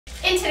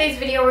In today's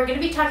video, we're going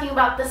to be talking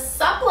about the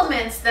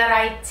supplements that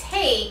I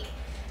take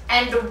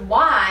and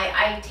why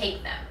I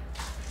take them.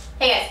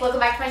 Hey guys, welcome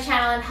back to my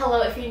channel, and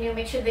hello if you're new,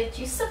 make sure that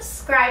you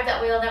subscribe,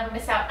 that way you'll never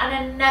miss out on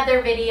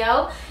another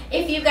video.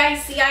 If you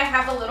guys see, I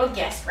have a little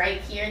guest right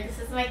here. This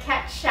is my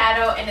cat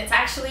Shadow, and it's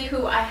actually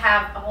who I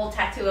have a whole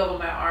tattoo of on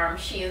my arm.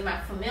 She is my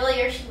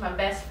familiar, she's my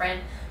best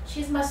friend,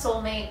 she's my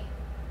soulmate,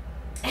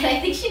 and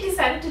I think she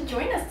decided to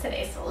join us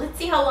today, so let's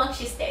see how long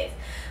she stays.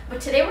 But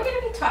today we're going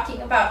to be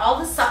talking about all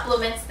the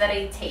supplements that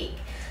I take.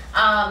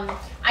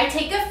 I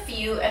take a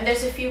few, and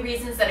there's a few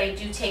reasons that I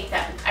do take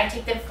them. I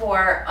take them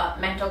for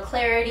mental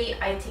clarity.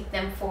 I take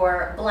them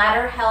for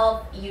bladder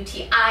health,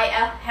 UTI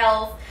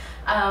health,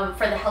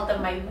 for the health of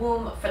my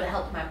womb, for the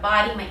health of my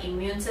body, my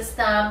immune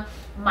system,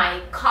 my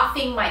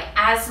coughing, my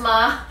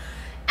asthma,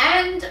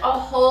 and a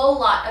whole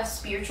lot of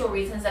spiritual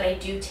reasons that I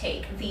do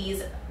take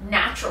these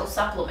natural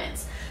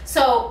supplements.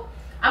 So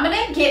I'm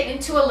going to get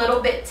into a little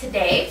bit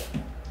today.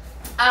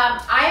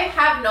 I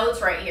have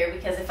notes right here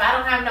because if I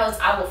don't have notes,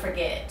 I will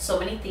forget so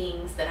many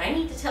things that I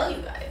need to tell you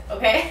guys,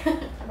 okay?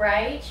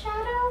 Right,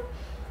 Shadow?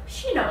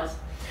 She knows.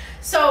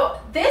 So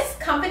this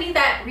company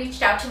that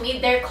reached out to me,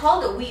 they're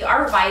called We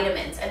Are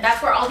Vitamins, and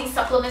that's where all these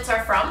supplements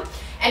are from.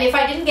 And if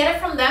I didn't get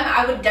it from them,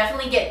 I would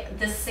definitely get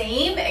the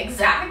same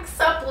exact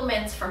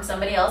supplements from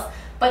somebody else.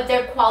 But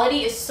their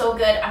quality is so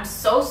good. I'm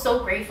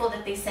so grateful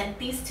that they sent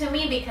these to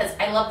me because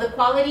I love the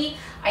quality.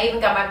 I even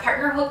got my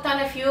partner hooked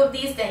on a few of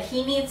these that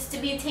he needs to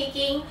be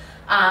taking.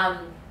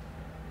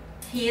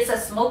 He is a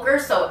smoker,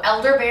 so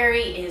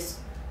elderberry is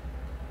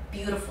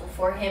beautiful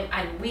for him,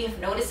 and we've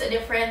noticed a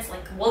difference.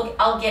 Like,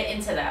 I'll get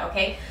into that,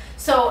 okay?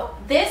 So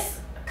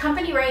this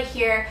company right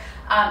here,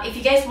 if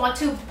you guys want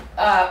to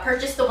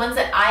purchase the ones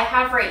that I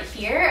have right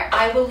here,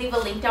 I will leave a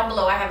link down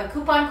below. I have a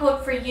coupon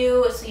code for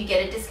you, so you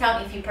get a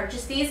discount if you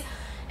purchase these.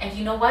 And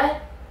you know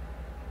what?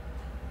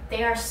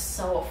 They are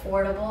so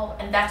affordable,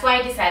 and that's why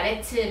I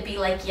decided to be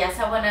like, yes,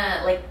 I want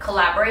to like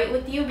collaborate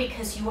with you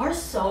because you are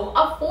so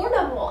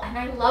affordable, and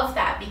I love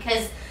that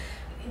because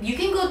you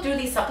can go through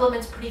these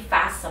supplements pretty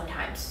fast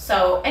sometimes.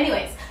 So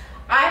anyways,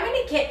 I'm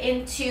going to get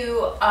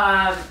into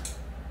a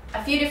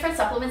few different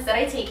supplements that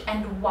I take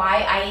and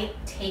why I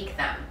take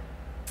them.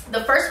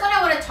 The first one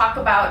I want to talk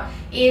about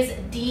is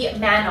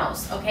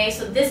d-mannose. Okay,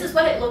 so this is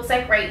what it looks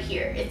like right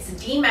here. It's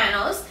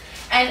d-mannose.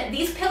 And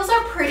these pills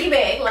are pretty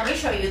big. Let me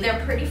show you.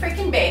 They're pretty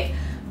freaking big.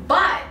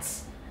 But,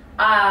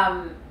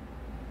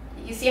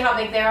 you see how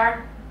big they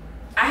are?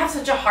 I have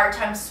such a hard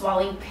time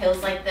swallowing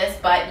pills like this,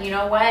 but you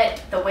know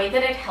what? The way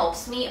that it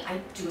helps me, I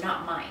do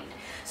not mind.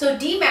 So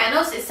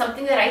d-mannose is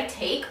something that I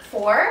take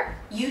for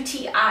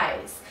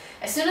UTIs.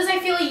 As soon as I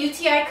feel a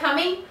UTI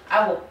coming,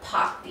 I will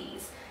pop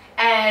these.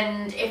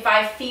 And if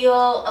I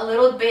feel a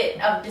little bit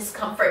of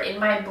discomfort in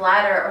my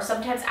bladder, or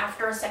sometimes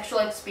after a sexual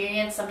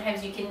experience,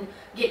 sometimes you can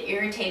get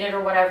irritated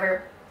or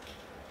whatever,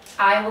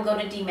 I will go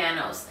to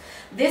d-mannose.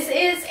 This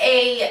is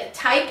a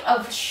type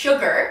of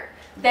sugar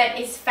that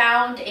is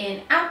found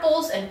in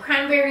apples and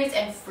cranberries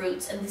and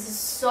fruits, and this is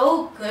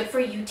so good for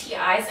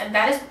UTIs, and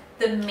that is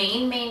the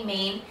main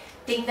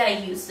thing that I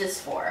use this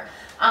for.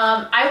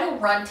 I will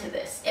run to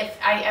this. If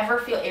I ever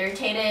feel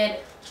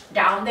irritated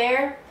down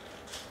there,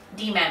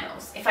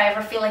 d-mannose. If I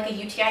ever feel like a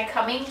UTI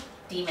coming,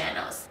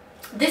 d-mannose.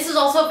 This is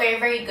also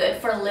very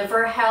good for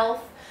liver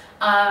health,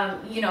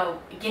 you know,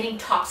 getting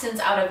toxins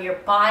out of your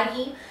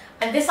body.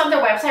 And this on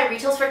their website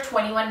retails for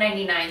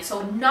 $21.99,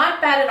 so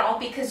not bad at all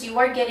because you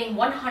are getting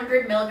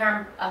 100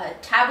 milligram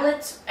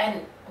tablets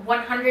and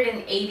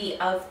 180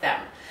 of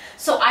them.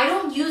 So I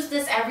don't use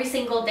this every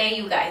single day,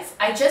 you guys.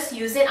 I just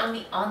use it on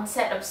the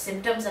onset of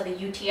symptoms of a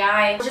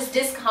UTI, just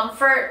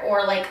discomfort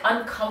or like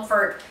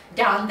uncomfort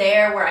down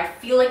there where I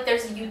feel like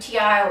there's a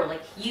UTI or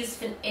like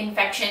yeast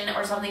infection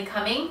or something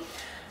coming.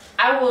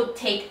 I will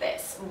take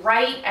this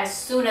right as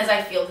soon as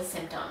I feel the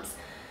symptoms.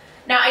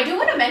 Now, I do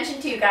want to mention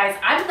to you guys,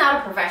 I'm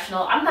not a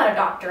professional, I'm not a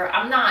doctor,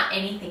 I'm not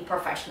anything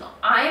professional.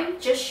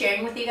 I'm just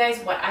sharing with you guys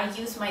what I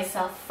use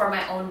myself for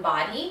my own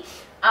body.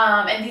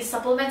 And these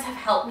supplements have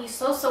helped me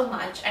so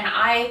much, and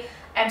I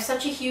am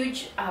such a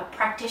huge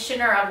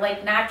practitioner of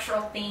like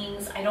natural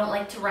things. I don't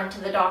like to run to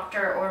the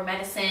doctor or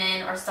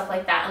medicine or stuff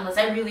like that unless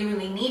I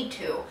really need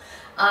to.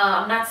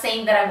 I'm not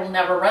saying that I will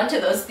never run to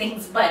those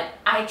things, but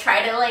I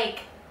try to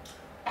like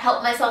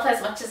help myself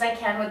as much as I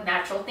can with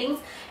natural things,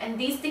 and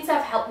these things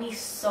have helped me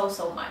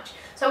so much.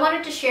 So I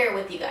wanted to share it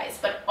with you guys,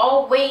 but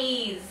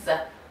always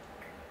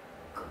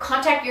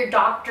contact your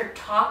doctor,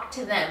 talk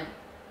to them.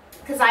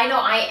 Because I know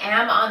I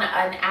am on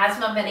an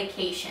asthma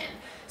medication.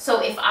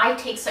 So if I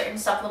take certain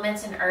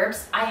supplements and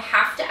herbs, I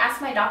have to ask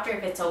my doctor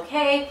if it's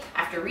okay.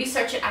 I have to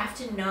research it. I have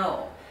to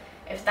know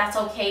if that's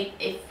okay,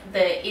 if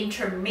the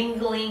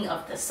intermingling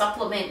of the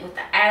supplement with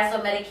the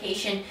asthma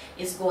medication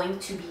is going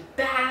to be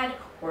bad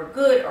or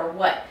good or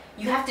what.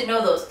 You have to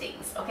know those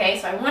things, okay?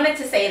 So I wanted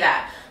to say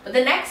that. But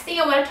the next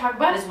thing I want to talk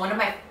about is one of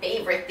my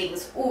favorite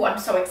things. Ooh, I'm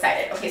so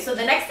excited. Okay, so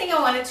the next thing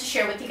I wanted to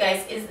share with you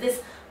guys is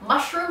this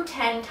mushroom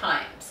 10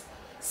 times.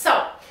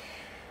 So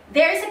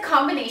there's a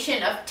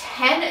combination of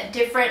 10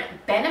 different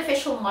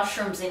beneficial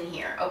mushrooms in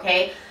here,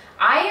 okay?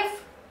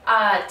 I've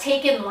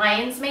taken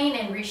lion's mane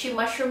and reishi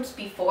mushrooms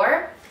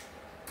before,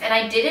 and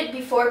I did it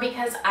before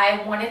because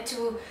I wanted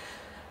to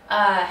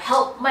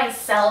help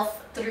myself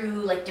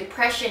through like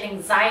depression,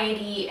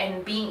 anxiety,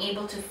 and being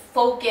able to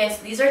focus.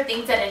 These are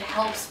things that it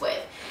helps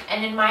with.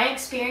 And in my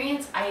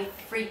experience, I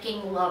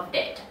freaking loved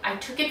it. I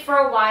took it for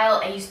a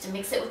while. I used to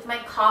mix it with my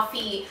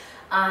coffee.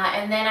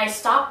 And then I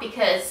stopped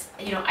because,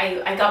 you know,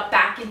 I got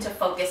back into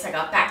focus. I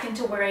got back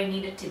into where I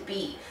needed to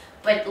be.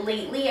 But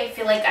lately, I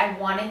feel like I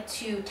wanted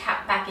to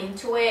tap back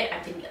into it.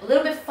 I've been a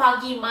little bit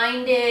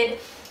foggy-minded,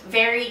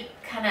 very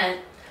kind of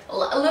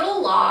a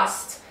little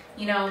lost,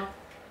 you know.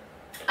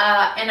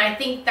 And I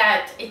think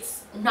that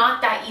it's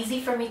not that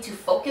easy for me to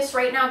focus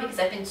right now because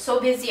I've been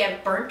so busy.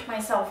 I've burnt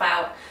myself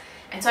out.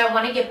 And so I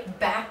want to get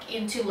back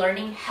into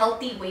learning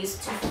healthy ways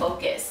to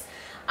focus.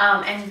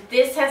 And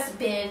this has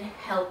been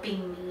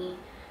helping me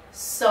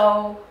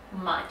so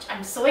much.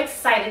 I'm so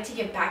excited to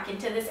get back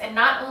into this. And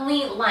not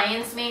only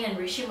lion's mane and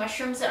reishi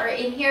mushrooms are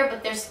in here,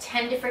 but there's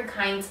 10 different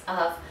kinds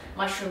of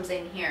mushrooms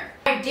in here.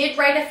 I did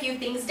write a few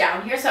things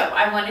down here, so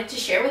I wanted to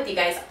share with you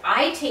guys.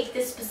 I take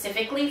this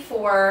specifically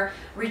for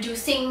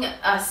reducing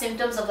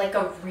symptoms of like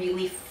a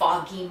really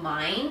foggy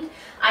mind.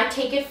 I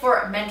take it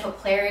for mental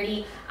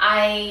clarity.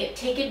 I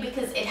take it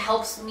because it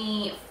helps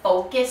me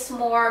focus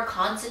more,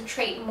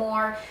 concentrate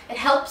more. It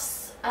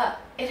helps, I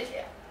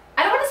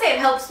don't want to say it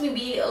helps me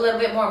be a little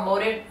bit more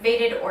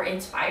motivated or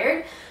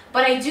inspired,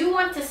 but I do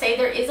want to say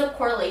there is a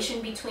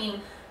correlation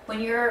between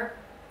when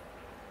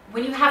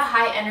you have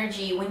high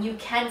energy, when you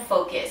can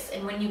focus,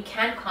 and when you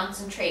can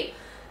concentrate.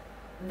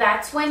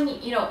 That's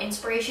when, you know,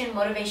 inspiration,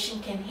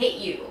 motivation can hit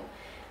you.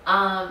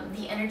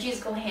 The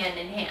energies go hand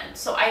in hand.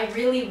 So I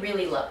really,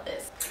 really love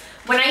this.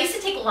 When I used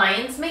to take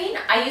lion's mane,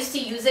 I used to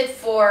use it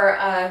for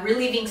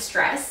relieving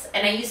stress,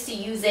 and I used to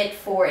use it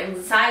for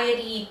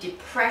anxiety,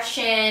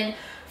 depression.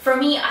 For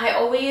me, I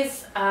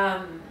always,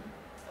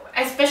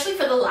 especially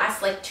for the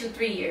last like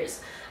 2-3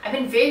 years, I've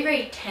been very,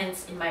 very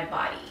tense in my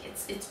body.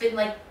 It's been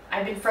like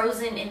I've been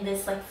frozen in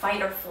this like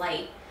fight or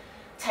flight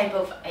type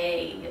of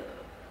a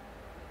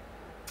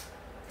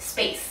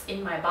space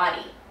in my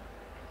body.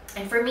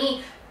 And for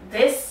me,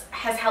 this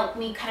has helped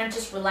me kind of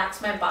just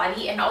relax my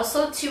body and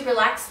also to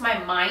relax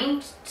my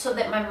mind so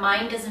that my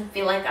mind doesn't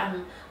feel like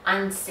I'm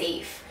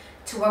unsafe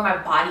to where my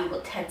body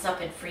will tense up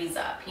and freeze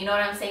up. You know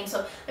what I'm saying?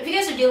 So if you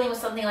guys are dealing with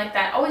something like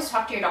that, always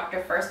talk to your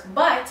doctor first.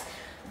 But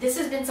this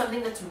has been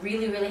something that's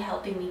really, really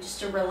helping me just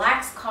to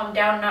relax, calm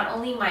down, not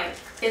only my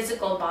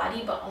physical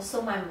body, but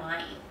also my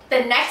mind.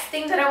 The next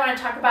thing that I want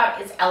to talk about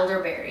is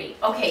elderberry.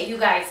 Okay, you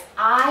guys,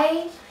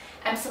 I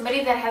am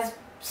somebody that has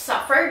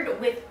suffered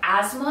with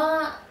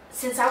asthma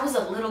since I was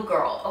a little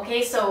girl.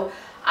 Okay, so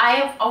I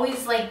have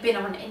always like been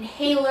on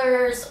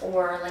inhalers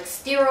or like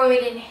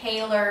steroid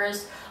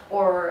inhalers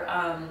or,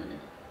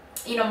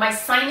 you know, my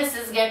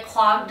sinuses get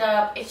clogged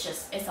up.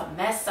 It's a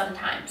mess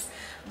sometimes.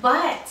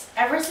 But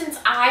ever since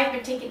I've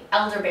been taking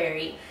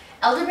elderberry,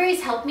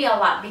 elderberries helped me a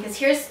lot because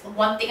here's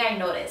one thing I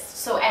noticed.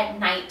 So at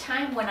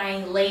nighttime when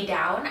I lay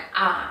down,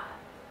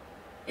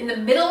 in the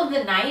middle of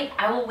the night,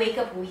 I will wake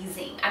up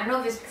wheezing. I don't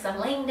know if it's because I'm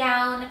laying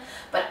down,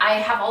 but I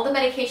have all the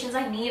medications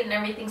I need and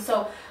everything.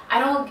 So I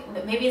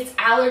don't, maybe it's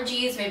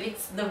allergies, maybe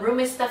it's the room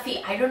is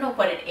stuffy. I don't know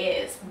what it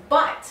is.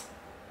 But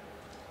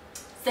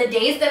the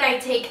days that I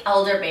take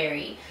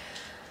elderberry,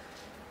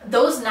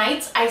 those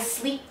nights I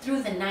sleep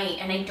through the night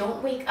and I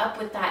don't wake up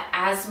with that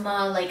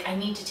asthma, like I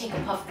need to take a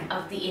puff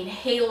of the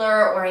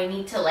inhaler or I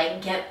need to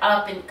like get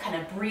up and kind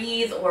of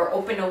breathe or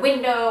open a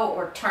window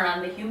or turn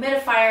on the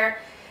humidifier.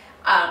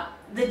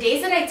 The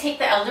days that I take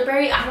the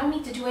elderberry, I don't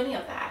need to do any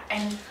of that.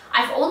 And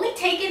I've only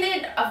taken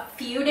it a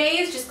few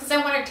days just because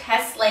I want to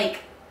test like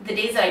the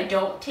days that I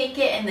don't take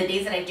it and the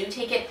days that I do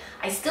take it.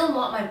 I still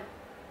want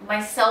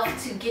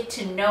myself to get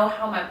to know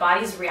how my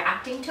body's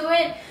reacting to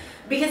it.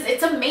 Because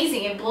it's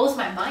amazing, it blows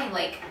my mind.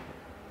 Like,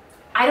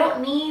 I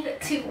don't need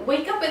to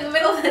wake up in the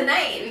middle of the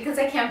night because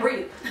I can't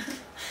breathe.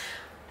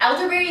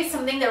 Elderberry is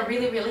something that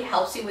really, really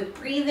helps you with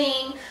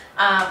breathing.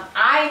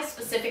 I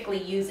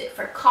specifically use it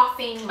for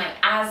coughing, my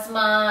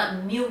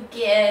asthma,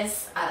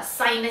 mucus,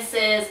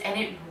 sinuses, and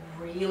it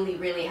really,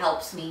 really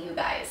helps me, you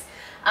guys.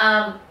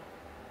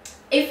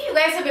 If you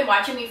guys have been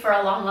watching me for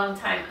a long, long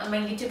time on my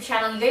YouTube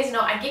channel, you guys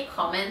know I get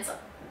comments,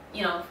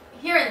 you know,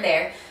 here and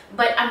there,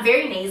 but I'm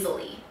very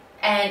nasally.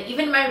 And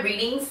even in my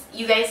readings,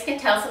 you guys can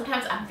tell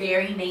sometimes I'm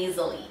very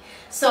nasally.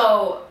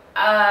 So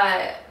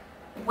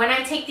when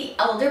I take the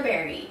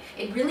elderberry,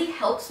 it really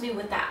helps me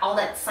with that, all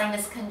that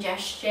sinus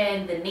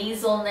congestion, the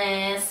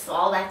nasalness,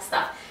 all that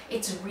stuff.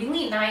 It's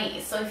really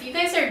nice. So if you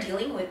guys are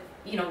dealing with,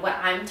 you know, what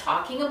I'm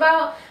talking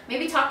about,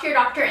 maybe talk to your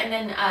doctor and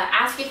then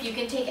ask if you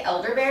can take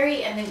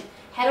elderberry and then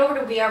head over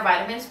to We Are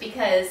Vitamins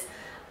because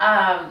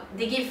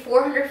they give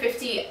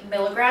 450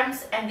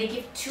 milligrams and they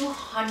give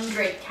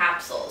 200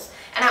 capsules.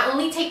 And I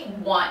only take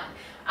one.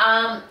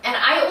 And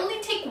I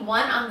only take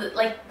one on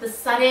the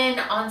sudden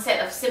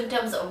onset of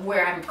symptoms of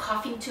where I'm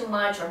coughing too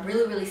much or I'm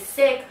really, really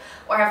sick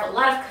or I have a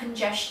lot of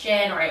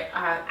congestion or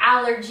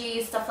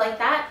allergies, stuff like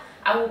that.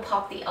 I will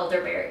pop the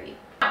elderberry.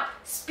 Now,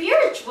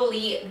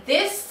 spiritually,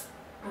 this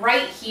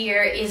right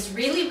here is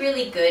really,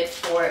 really good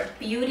for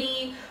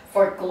beauty,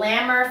 for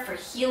glamour, for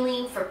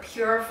healing, for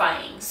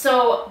purifying.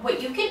 So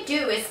what you can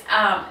do is,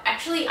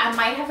 actually I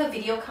might have a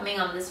video coming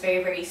on this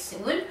very, very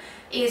soon,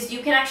 is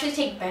you can actually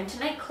take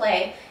bentonite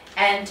clay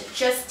and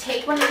just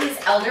take one of these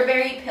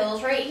elderberry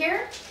pills right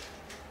here,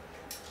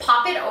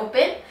 pop it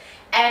open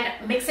and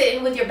mix it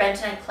in with your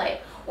bentonite clay.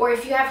 Or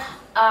if you have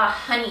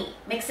honey,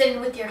 mix it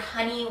in with your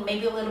honey,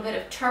 maybe a little bit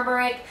of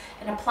turmeric,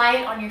 and apply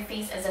it on your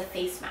face as a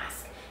face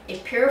mask.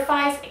 It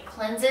purifies, it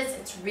cleanses,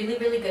 it's really,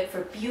 really good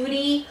for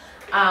beauty.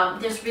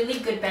 There's really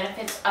good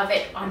benefits of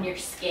it on your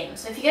skin.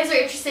 So if you guys are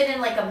interested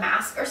in like a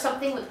mask or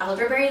something with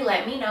elderberry,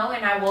 let me know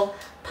and I will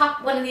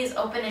pop one of these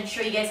open and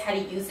show you guys how to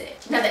use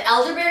it. Now the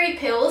elderberry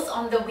pills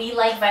on the We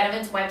Like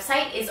Vitamins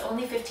website is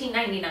only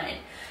 $15.99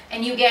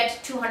 and you get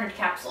 200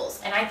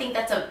 capsules. And I think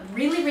that's a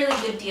really, really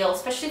good deal,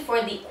 especially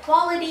for the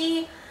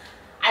quality.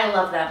 I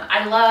love them.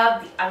 I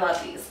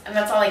love these, and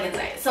that's all I can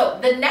say. So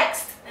the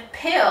next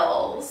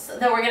pills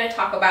that we're going to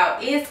talk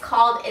about is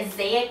called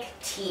Ezaic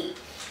tea.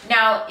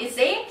 Now,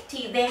 Ezaic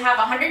tea, they have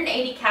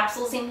 180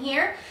 capsules in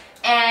here,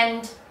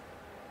 and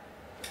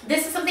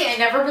this is something I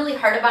never really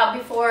heard about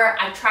before.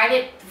 I tried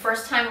it the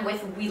first time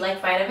with We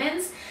Like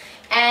Vitamins,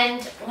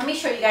 and let me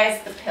show you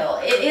guys the pill.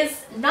 It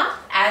is not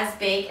as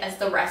big as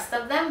the rest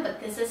of them,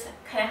 but this is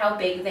kind of how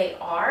big they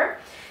are.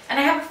 And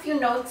I have a few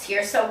notes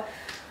here. So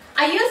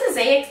I use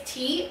Ezaic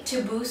tea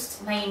to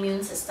boost my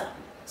immune system.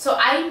 So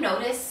I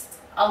noticed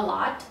a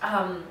lot,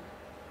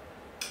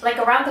 like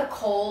around the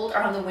cold,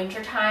 around the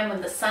winter time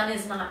when the sun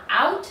is not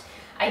out,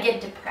 I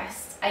get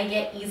depressed. I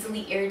get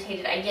easily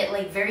irritated. I get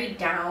like very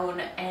down,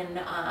 and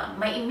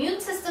my immune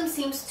system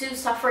seems to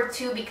suffer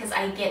too because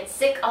I get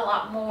sick a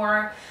lot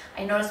more.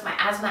 I notice my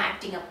asthma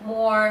acting up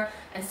more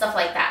and stuff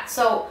like that.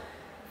 So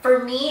for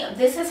me,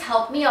 this has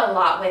helped me a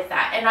lot with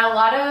that. And a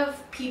lot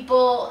of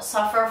people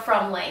suffer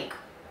from like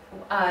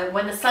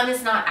when the sun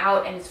is not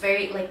out and it's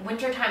very like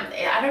winter time.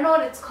 I don't know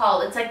what it's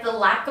called. It's like the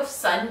lack of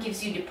sun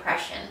gives you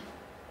depression.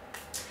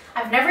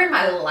 I've never in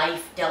my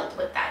life dealt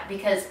with that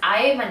because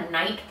I am a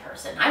night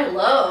person. I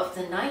love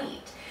the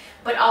night.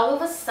 But all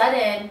of a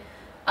sudden,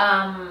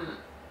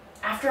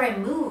 after I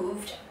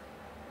moved,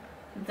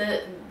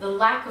 the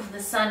lack of the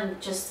sun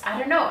just, I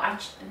don't know,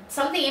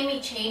 something in me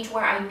changed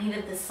where I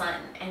needed the sun,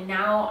 and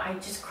now I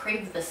just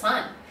crave the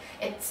sun.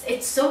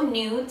 It's so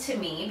new to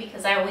me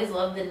because I always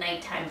loved the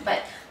nighttime,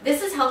 but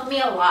this has helped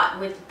me a lot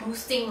with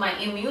boosting my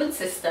immune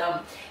system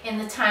in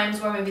the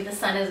times where maybe the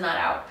sun is not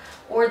out,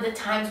 or the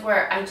times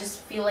where I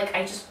just feel like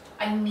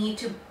I need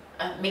to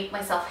make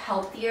myself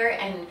healthier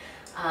and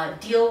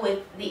deal with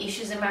the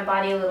issues in my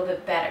body a little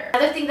bit better.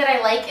 Another thing that I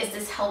like is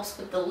this helps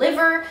with the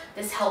liver,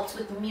 this helps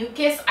with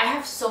mucus. I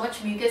have so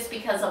much mucus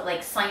because of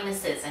like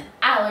sinuses and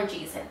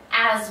allergies and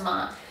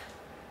asthma.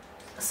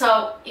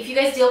 So if you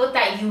guys deal with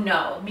that, you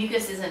know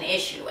mucus is an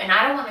issue, and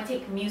I don't want to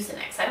take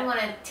Mucinex. I don't want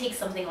to take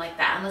something like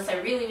that unless I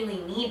really,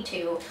 really need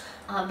to.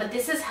 But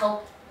this has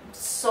helped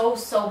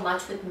so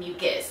much with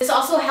mucus. This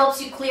also helps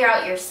you clear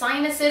out your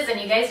sinuses, and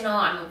you guys know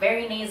I'm a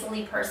very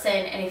nasally person,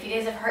 and if you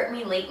guys have heard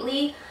me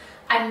lately,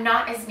 I'm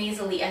not as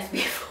nasally as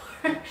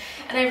before.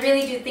 And I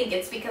really do think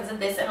it's because of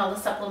this and all the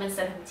supplements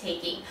that I'm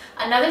taking.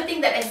 Another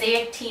thing that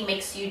Ezaic tea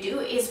makes you do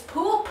is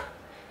poop.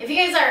 If you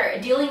guys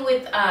are dealing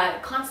with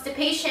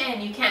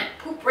constipation, you can't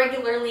poop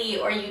regularly,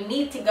 or you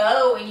need to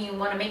go and you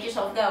want to make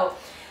yourself go,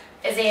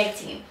 Ezaic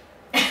tea.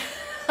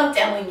 I'm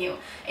telling you,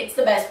 it's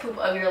the best poop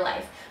of your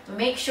life.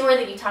 Make sure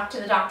that you talk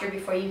to the doctor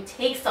before you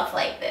take stuff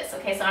like this,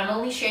 okay? So I'm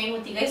only sharing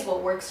with you guys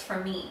what works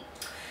for me.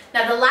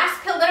 Now the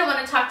last pill that I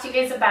want to talk to you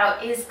guys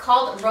about is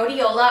called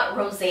Rhodiola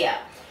rosea.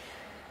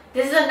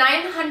 This is a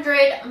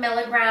 900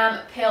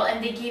 milligram pill,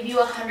 and they give you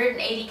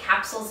 180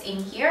 capsules in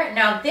here.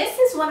 Now this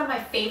is one of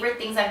my favorite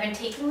things. I've been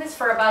taking this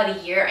for about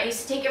a year. I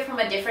used to take it from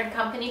a different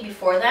company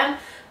before them,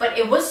 but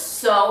it was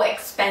so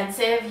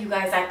expensive. You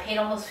guys, I paid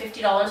almost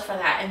 $50 for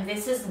that, and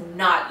this is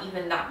not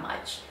even that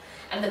much.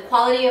 And the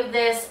quality of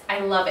this, I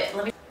love it.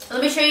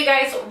 Let me show you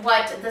guys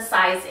what the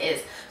size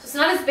is. So it's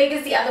not as big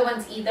as the other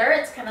ones either.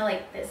 It's kind of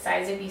like this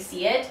size if you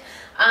see it.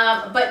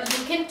 But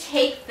you can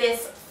take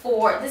this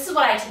for, this is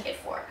what I take it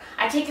for.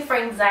 I take it for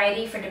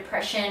anxiety, for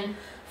depression,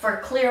 for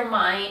clear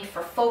mind,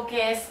 for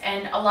focus,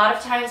 and a lot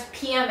of times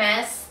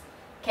PMS,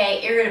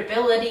 okay,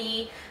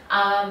 irritability,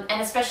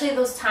 and especially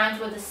those times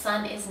where the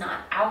sun is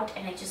not out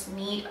and I just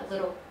need a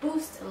little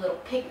boost, a little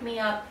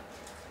pick-me-up.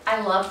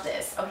 I love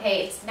this,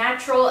 okay? It's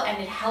natural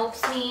and it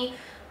helps me.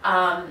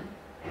 I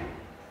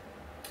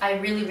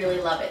really,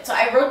 really love it. So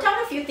I wrote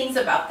down a few things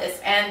about this,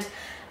 and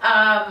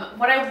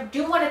what I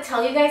do want to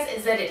tell you guys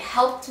is that it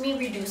helped me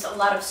reduce a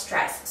lot of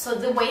stress. So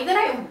the way that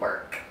I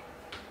work,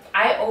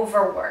 I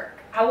overwork.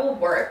 I will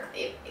work,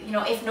 you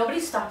know, if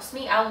nobody stops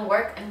me, I'll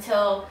work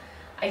until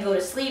I go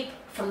to sleep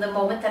from the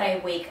moment that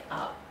I wake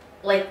up.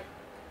 Like,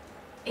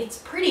 it's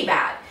pretty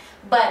bad.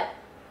 But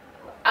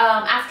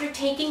after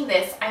taking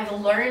this, I've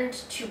learned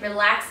to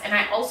relax, and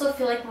I also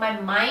feel like my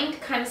mind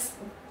kind of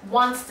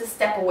wants to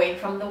step away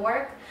from the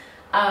work.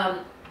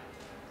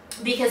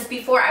 Because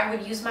before I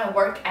would use my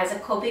work as a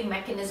coping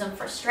mechanism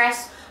for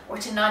stress, or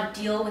to not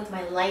deal with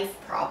my life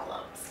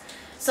problems.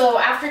 So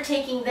after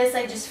taking this,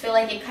 I just feel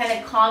like it kind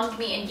of calmed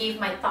me and gave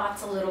my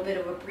thoughts a little bit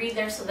of a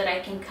breather so that I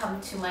can come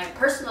to my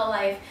personal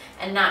life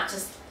and not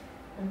just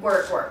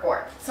work, work,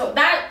 work. So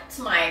that's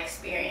my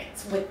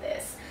experience with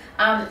this.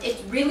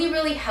 It really,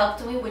 really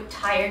helped me with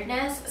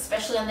tiredness,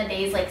 especially on the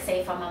days, like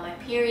say if I'm on my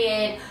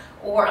period,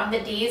 or on the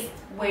days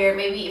where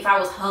maybe if I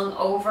was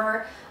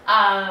hungover.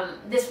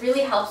 This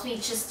really helps me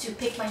just to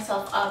pick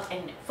myself up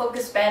and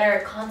focus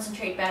better,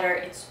 concentrate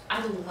better.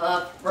 I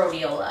love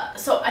rhodiola.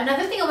 So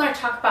another thing I want to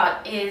talk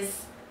about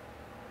is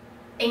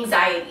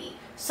anxiety.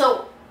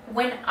 So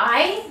when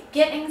I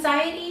get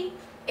anxiety,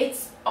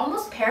 it's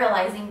almost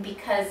paralyzing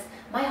because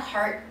my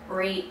heart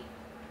rate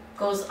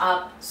goes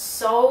up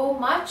so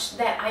much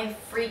that I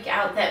freak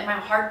out, that my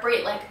heart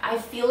rate, like I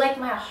feel like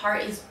my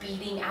heart is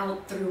beating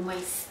out through my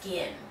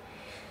skin.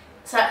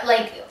 So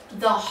like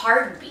the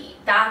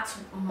heartbeat, that's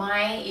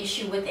my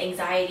issue with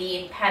anxiety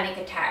and panic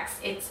attacks.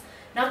 It's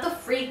not the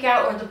freak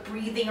out or the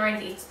breathing or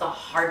anything, it's the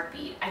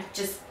heartbeat. I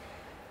just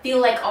feel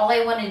like all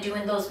I want to do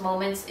in those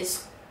moments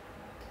is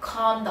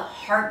calm the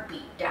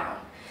heartbeat down.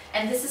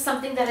 And this is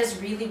something that has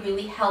really,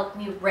 really helped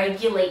me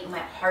regulate my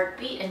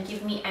heartbeat and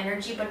give me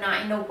energy, but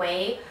not in a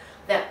way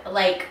that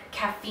like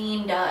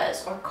caffeine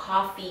does, or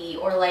coffee,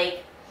 or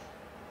like,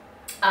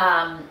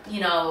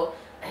 you know,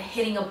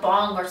 hitting a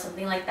bong or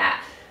something like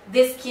that.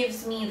 This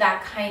gives me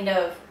that kind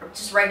of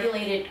just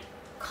regulated,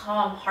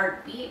 calm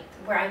heartbeat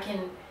where I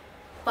can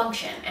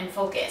function and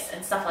focus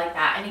and stuff like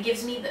that. And it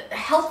gives me the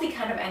healthy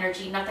kind of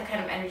energy, not the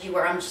kind of energy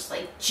where I'm just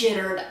like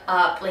jittered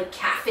up, like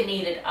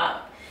caffeinated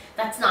up.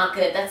 That's not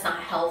good. That's not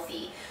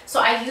healthy. So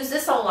I use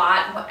this a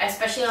lot,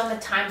 especially on the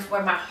times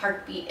where my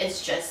heartbeat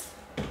is just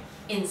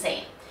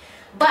insane.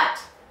 But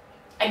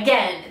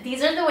again,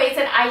 these are the ways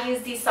that I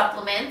use these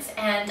supplements,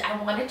 and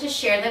I wanted to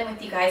share them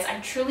with you guys. I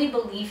truly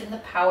believe in the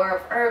power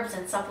of herbs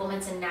and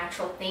supplements and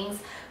natural things,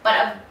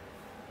 but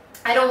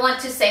I don't want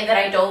to say that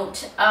I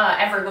don't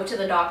ever go to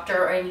the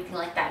doctor or anything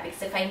like that,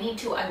 because if I need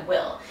to, I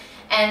will.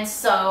 And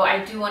so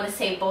I do want to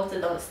say both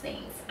of those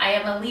things. I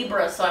am a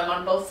Libra, so I'm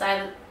on both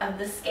sides of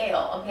the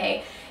scale,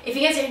 okay? If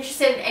you guys are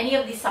interested in any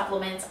of these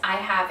supplements, I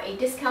have a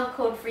discount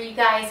code for you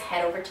guys.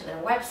 Head over to their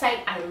website.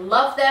 I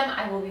love them.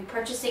 I will be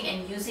purchasing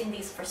and using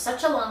these for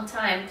such a long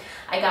time.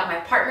 I got my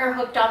partner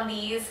hooked on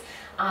these,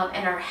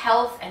 and our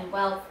health and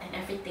wealth and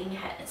everything,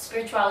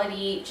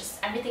 spirituality,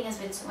 just everything has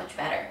been so much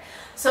better.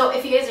 So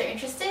if you guys are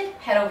interested,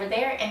 head over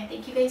there, and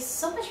thank you guys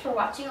so much for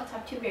watching. I'll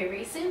talk to you very,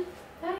 very soon.